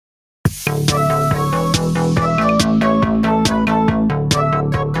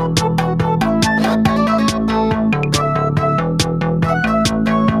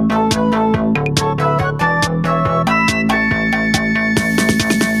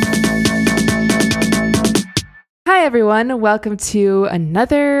Hi, everyone. Welcome to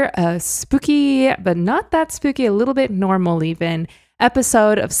another spooky, but not that spooky, a little bit normal even,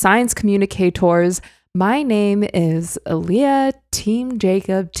 episode of Science Communicators. My name is Aaliyah, Team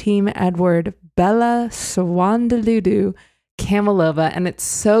Jacob, Team Edward, Bella Swandaludu, Kamalova, and it's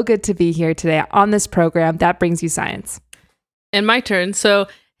so good to be here today on this program that brings you science. And my turn. So,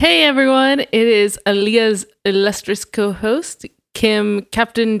 hey, everyone. It is Aaliyah's illustrious co-host, Kim.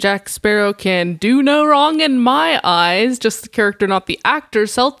 Captain Jack Sparrow can do no wrong in my eyes. Just the character, not the actor,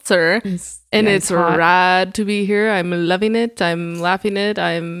 Seltzer. It's hot. rad to be here. I'm loving it. I'm laughing it.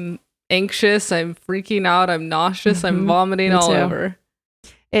 I'm anxious. I'm freaking out. I'm nauseous. I'm vomiting all over.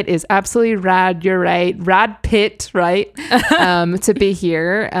 It is absolutely rad. You're right. Rad Pitt, right? To be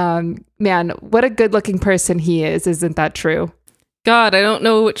here. Man, what a good looking person he is. Isn't that true? God, I don't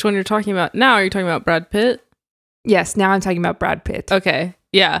know which one you're talking about. Now, are you talking about Brad Pitt? Yes, now I'm talking about Brad Pitt. Okay.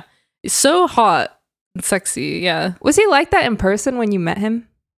 Yeah. He's so hot and sexy. Yeah. Was he like that in person when you met him?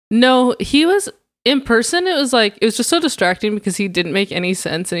 No, he was in person. It was just so distracting because he didn't make any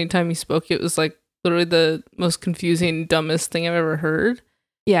sense. Anytime he spoke, it was like literally the most confusing, dumbest thing I've ever heard.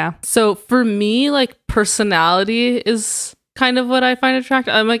 Yeah. So for me, like personality is kind of what I find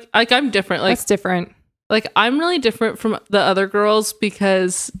attractive. I'm like I'm different. Like that's different. Like I'm really different from the other girls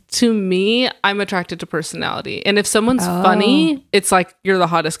because to me, I'm attracted to personality. And if someone's funny, it's like you're the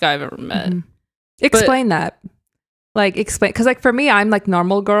hottest guy I've ever met. Mm-hmm. Explain that. Like explain, because like for me, I'm like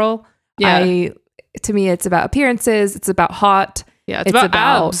normal girl. Yeah. To me, it's about appearances. It's about hot. Yeah. It's about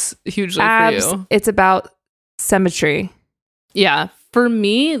abs hugely abs, for you. It's about symmetry. Yeah. For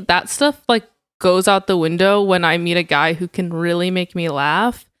me, that stuff like goes out the window when I meet a guy who can really make me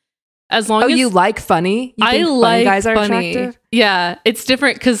laugh. As long as you like funny? You think I funny like guys are funny. attractive? Yeah, it's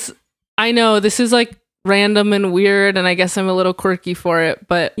different because I know this is like random and weird, and I guess I'm a little quirky for it.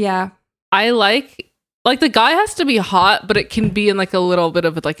 But yeah, I like the guy has to be hot, but it can be in like a little bit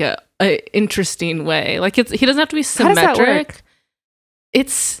of like a interesting way. Like he doesn't have to be symmetric. How does that work?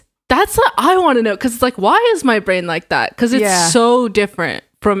 That's what I want to know because it's like why is my brain like that? Because it's so different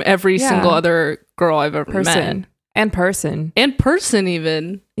from every single other girl I've ever met. And person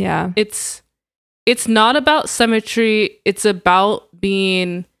even. Yeah. It's not about symmetry. It's about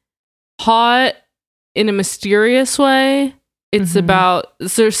being hot in a mysterious way. It's about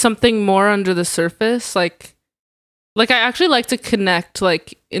there's something more under the surface. Like I actually like to connect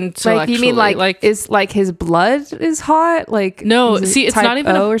like intellectually. Like you mean like is like his blood is hot? Like no, see it's not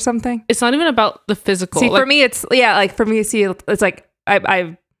even or something. It's not even about the physical. See, like, for me it's it's like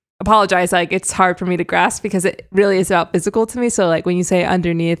I apologize, like it's hard for me to grasp because it really is about physical to me. So like when you say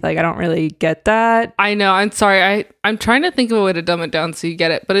underneath, like I don't really get that. I know, I'm sorry. I'm trying to think of a way to dumb it down so you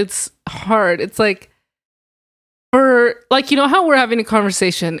get it, but it's hard. It's like for like you know how we're having a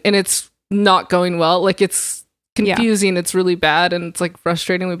conversation and it's not going well, like it's confusing, it's really bad, and it's like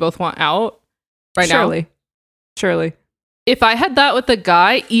frustrating. We both want out now. Surely. If I had that with a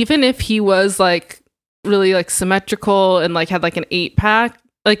guy, even if he was like really like symmetrical and like had like an 8-pack,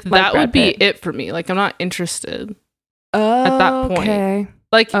 like that would be it for me. Like I'm not interested at that point. Okay.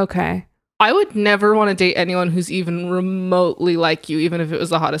 Like okay. I would never want to date anyone who's even remotely like you, even if it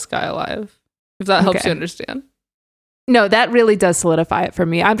was the hottest guy alive. If that helps you understand. No, that really does solidify it for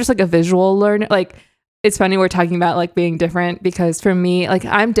me. I'm just like a visual learner. Like it's funny we're talking about like being different because for me, like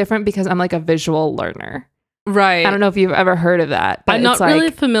I'm different because I'm like a visual learner. Right. I don't know if you've ever heard of that. But I'm not really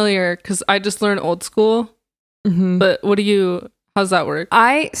familiar because I just learned old school. But how's that work?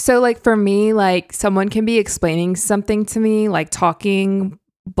 So like for me, like someone can be explaining something to me, like talking,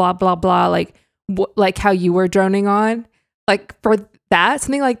 blah, blah, blah, like how you were droning on. Like for that,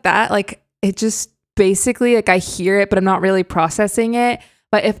 something like that, like it just basically like I hear it, but I'm not really processing it.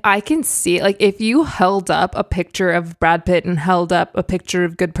 But if I can see it, like if you held up a picture of Brad Pitt and held up a picture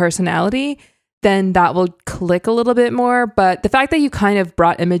of good personality, then that will click a little bit more. But the fact that you kind of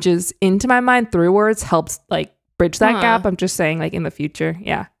brought images into my mind through words helps like bridge that gap. I'm just saying like in the future.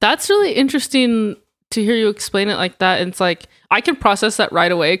 Yeah. That's really interesting to hear you explain it like that. And it's like, I can process that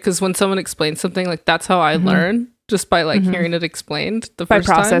right away. Cause when someone explains something, like that's how I learn just by like hearing it explained the first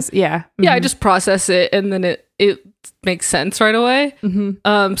time. Yeah. Yeah. I just process it and then it makes sense right away.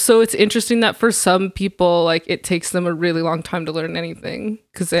 So it's interesting that for some people, like it takes them a really long time to learn anything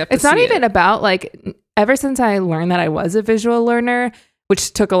because they have to It's not even about like, ever since I learned that I was a visual learner,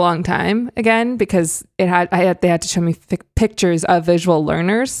 which took a long time again because they had to show me pictures of visual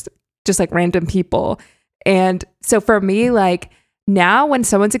learners, just like random people. And so for me, like now when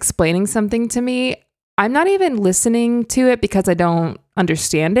someone's explaining something to me, I'm not even listening to it because I don't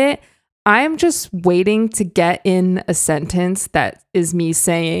understand it. I'm just waiting to get in a sentence that is me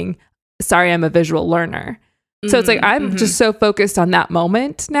saying, sorry, I'm a visual learner. So it's like I'm just so focused on that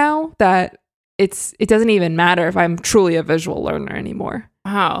moment now that it doesn't even matter if I'm truly a visual learner anymore.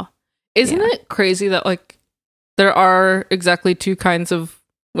 Wow. Isn't it crazy that like there are exactly two kinds of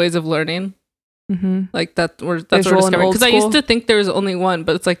ways of learning? Like that's what we're discovering. Because I used to think there was only one,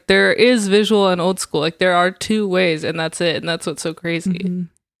 but it's like there is visual and old school. Like there are two ways, and that's it. And that's what's so crazy.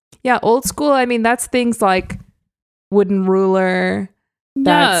 Yeah, old school. I mean, that's things like wooden ruler.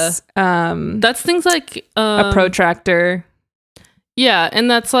 That's things like a protractor. Yeah,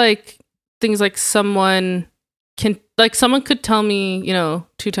 and that's like things like someone could tell me,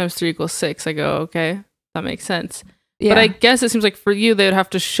 2 times 3 equals 6. I go, okay, that makes sense. Yeah. But I guess it seems like for you, they would have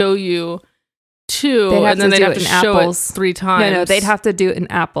to show you 2, and then they'd have to show it 3 times. No, they'd have to do it in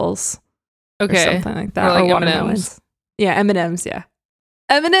apples. Okay. Or something like that. Or like watermelons. Yeah, M&Ms, yeah.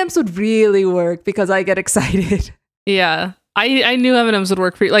 M&Ms would really work because I get excited. Yeah. I knew M&Ms would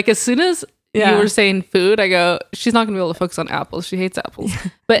work for you. Like as soon as you were saying food, I go, she's not going to be able to focus on apples. She hates apples.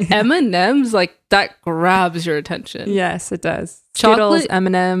 But M&Ms, like that grabs your attention. Yes, it does. Chocolate, Skittles,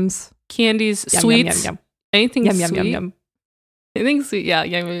 M&Ms. Candies, yum, sweets. Yum, yum, yum. Anything yum, sweet. Yum, yum. Anything sweet. Yeah,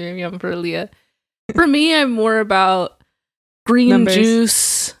 yum for Leah. For me, I'm more about green Numbers.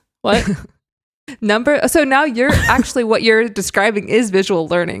 Juice. What? So now you're actually what you're describing is visual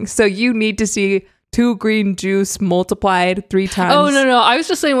learning. So you need to see 2 green juice multiplied 3 times. Oh, no. I was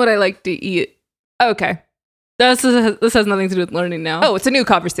just saying what I like to eat. Okay. This has nothing to do with learning now. Oh, it's a new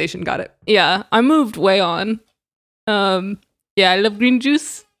conversation. Got it. Yeah, I moved way on. Yeah, I love green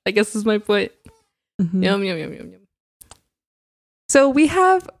juice. I guess is my point. Yum. So we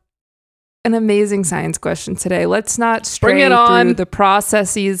have an amazing science question today. Let's not stray Bring it on. through the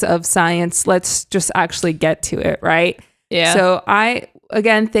processes of science. Let's just actually get to it, right? Yeah. So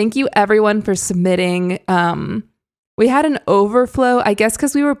again, thank you everyone for submitting. We had an overflow, I guess,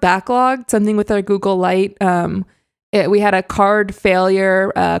 because we were backlogged, something with our Google Lite. We had a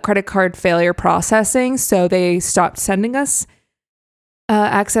credit card failure processing. So they stopped sending us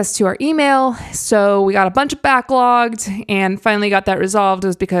access to our email. So we got a bunch of backlogged and finally got that resolved. It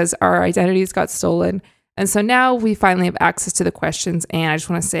was because our identities got stolen. And so now we finally have access to the questions. And I just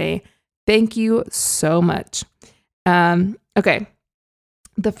want to say thank you so much. Okay.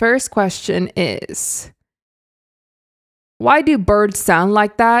 The first question is, why do birds sound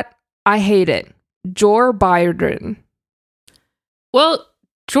like that? I hate it. Jor Byron. Well,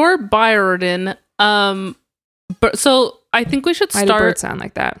 Jor Byron, so I think we should start. Why do birds sound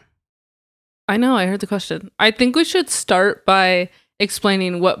like that? I know, I heard the question. I think we should start by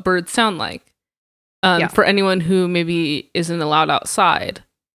explaining what birds sound like for anyone who maybe isn't allowed outside.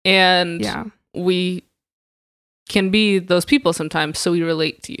 And we can be those people sometimes, so we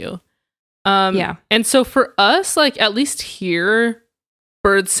relate to you. And so for us, like at least here,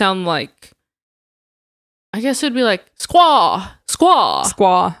 birds sound like, I guess it'd be like squaw, squaw,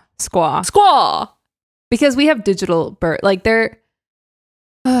 squaw, squaw, squaw. Because we have digital bird, like they're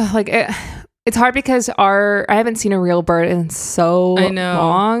it's hard because I haven't seen a real bird in so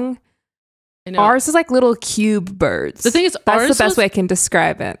long. I know. Ours is like little cube birds. The thing is, that's the best way I can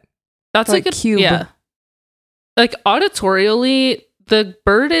describe it. That's like a cube. Yeah. Like auditorially, the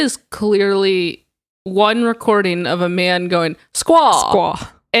bird is clearly one recording of a man going squaw, squaw,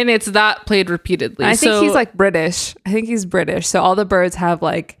 and it's that played repeatedly. I think he's like British. I think he's British. So all the birds have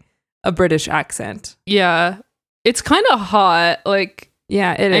like a British accent. Yeah, it's kind of hot. Like,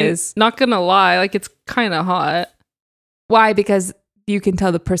 yeah, it is. Not gonna lie, like it's kind of hot. Why? Because you can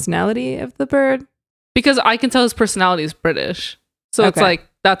tell the personality of the bird. Because I can tell his personality is British. So it's like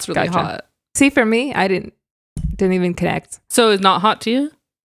that's really hot. See, for me, I didn't even connect. So it's not hot to you?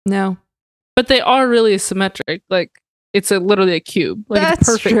 No. But they are really symmetric. Like it's literally a cube. Like that's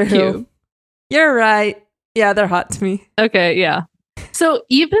it's a perfect cube. You're right. Yeah, they're hot to me. Okay, yeah. So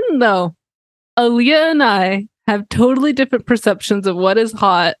even though Aaliyah and I have totally different perceptions of what is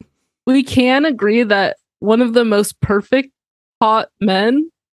hot, we can agree that one of the most perfect hot men,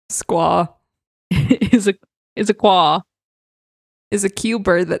 squaw, is a quaw. Is a cube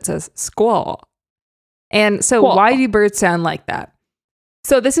bird that says squaw. And so why do birds sound like that?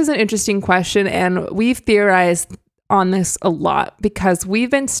 So this is an interesting question, and we've theorized on this a lot because we've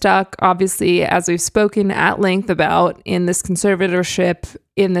been stuck, obviously, as we've spoken at length about, in this conservatorship,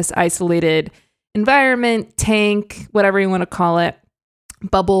 in this isolated environment, tank, whatever you want to call it,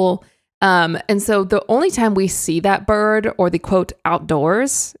 bubble. And so the only time we see that bird, or the quote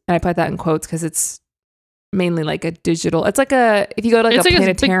outdoors, and I put that in quotes because it's mainly like a digital, it's like if you go to like a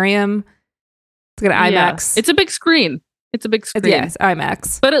planetarium, it's like an IMAX. It's a big screen. Yes,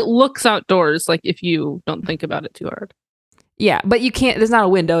 IMAX. But it looks outdoors, like if you don't think about it too hard. Yeah, but you can't, there's not a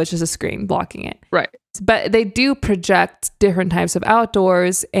window, it's just a screen blocking it. Right. But they do project different types of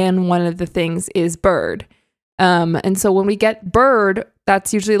outdoors, and one of the things is bird. And so when we get bird,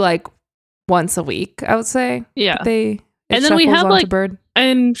 that's usually like once a week, I would say. Yeah. And then we have like bird.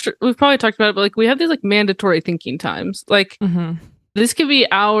 And we've probably talked about it, but like we have these like mandatory thinking times. Like this could be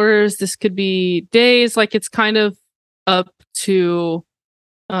hours, this could be days. Like it's kind of up to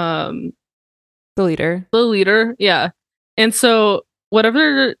the leader. Yeah. And so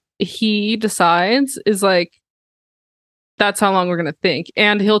whatever he decides is like, that's how long we're going to think.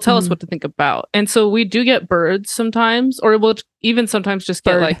 And he'll tell us what to think about. And so we do get birds sometimes, or we'll even sometimes just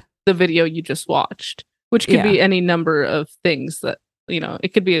get like the video you just watched, which could be any number of things that, you know, it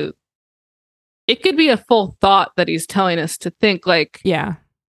could be a full thought that he's telling us to think. Like,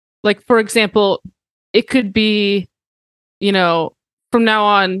 like for example, it could be, you know, from now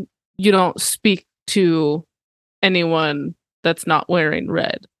on, you don't speak to anyone that's not wearing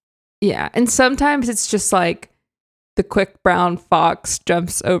red. Yeah. And sometimes it's just like the quick brown fox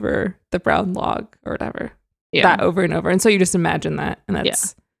jumps over the brown log or whatever. Yeah. That over and over. And so you just imagine that. And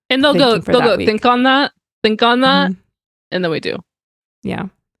that's and they'll go think on that. And then we do. Yeah.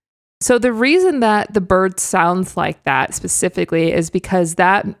 So the reason that the bird sounds like that specifically is because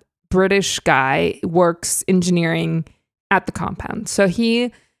that British guy works engineering at the compound. So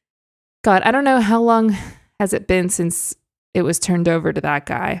I don't know how long has it been since it was turned over to that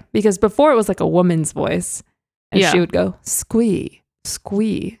guy, because before it was like a woman's voice and she would go squee,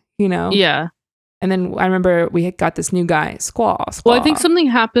 squee, you know? Yeah. And then I remember we had got this new guy, squaw, squaw. Well, I think something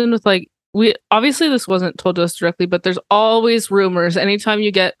happened with like, obviously this wasn't told to us directly, but there's always rumors. Anytime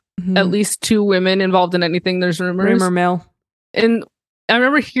you get at least two women involved in anything, there's rumors. Rumor mill. And I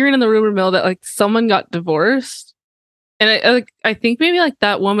remember hearing in the rumor mill that like someone got divorced. And I think maybe like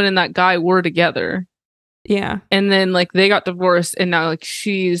that woman and that guy were together. Yeah. And then like they got divorced, and now like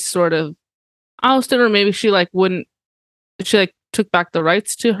she's sort of ousted, or maybe she like took back the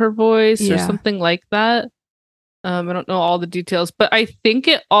rights to her voice or something like that. I don't know all the details, but I think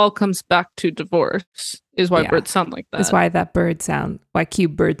it all comes back to divorce is why birds sound like that. That's why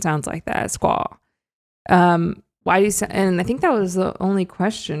cube bird sounds like that, squaw. Why do you and I think that was the only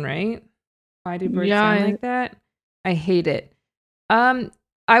question, right? Why do birds sound like that? I hate it.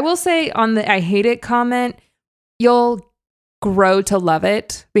 I will say on the I hate it comment, you'll grow to love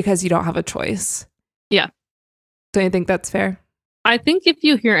it because you don't have a choice. Yeah. Don't you think that's fair? I think if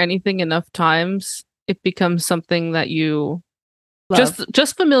you hear anything enough times, it becomes something that you love.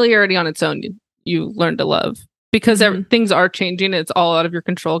 Just familiarity on its own, you learn to love, because things are changing. It's all out of your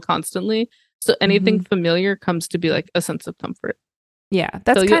control constantly. So anything familiar comes to be like a sense of comfort. Yeah.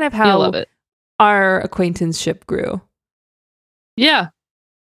 That's kind of how our acquaintanceship grew. Yeah.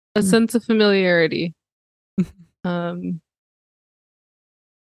 A sense of familiarity. I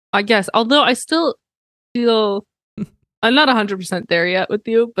guess, although I still feel I'm not 100% there yet with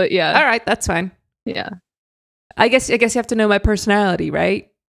you, but yeah. All right, that's fine. Yeah. I guess you have to know my personality, right?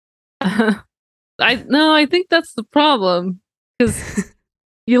 I think that's the problem, because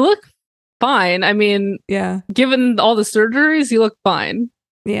you look fine. I mean, given all the surgeries, you look fine.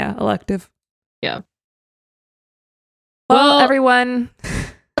 Yeah, elective. Yeah. Well, everyone.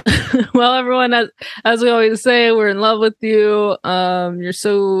 Well, everyone, as we always say, we're in love with you. You're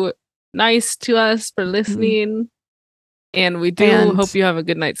so nice to us for listening. And we do hope you have a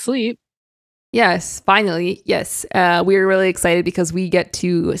good night's sleep. Yes, finally. Yes. We're really excited because we get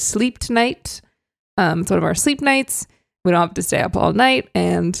to sleep tonight. It's one of our sleep nights. We don't have to stay up all night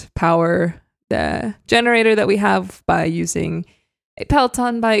and power the generator that we have by using a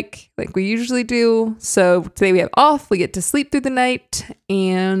Peloton bike like we usually do. So today we have off. We get to sleep through the night,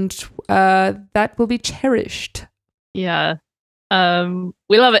 and that will be cherished. Yeah. We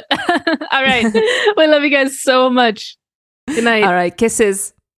love it. All right. We love you guys so much. Good night. All right.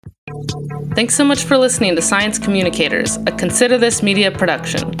 Kisses. Thanks so much for listening to Science Communicators, a Consider This Media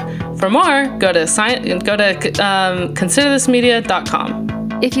production. For more, go to considerthismedia.com.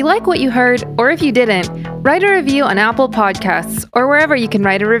 If you like what you heard, or if you didn't, write a review on Apple Podcasts or wherever you can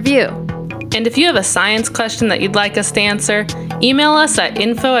write a review. And if you have a science question that you'd like us to answer, email us at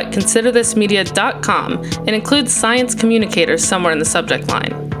info@considerthismedia.com and include Science Communicators somewhere in the subject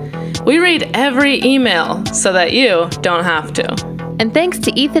line. We read every email so that you don't have to. And thanks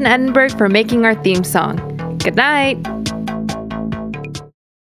to Ethan Edinburgh for making our theme song. Good night.